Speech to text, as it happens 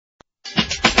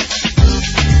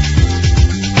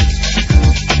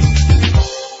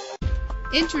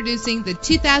Introducing the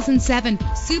 2007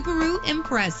 Subaru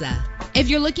Impreza. If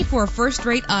you're looking for a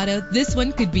first-rate auto, this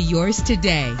one could be yours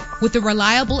today. With a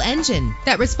reliable engine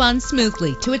that responds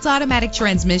smoothly to its automatic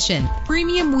transmission,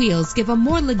 premium wheels give a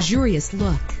more luxurious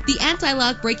look. The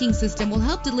anti-lock braking system will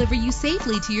help deliver you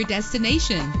safely to your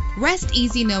destination. Rest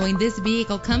easy knowing this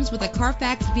vehicle comes with a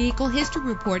Carfax Vehicle History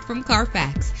Report from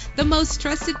Carfax, the most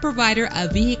trusted provider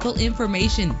of vehicle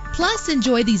information. Plus,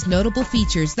 enjoy these notable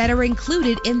features that are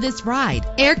included in this ride: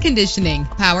 air conditioning,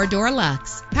 power door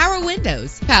locks, power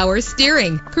windows, power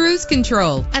steering, cruise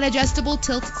control, an adjustable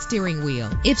tilt steering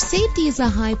wheel. If safety is a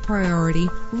high priority,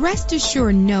 rest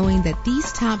assured knowing that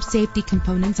these top safety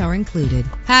components are included: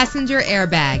 passenger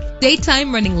airbag,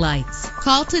 daytime running lights.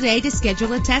 Call today to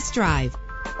schedule a test drive.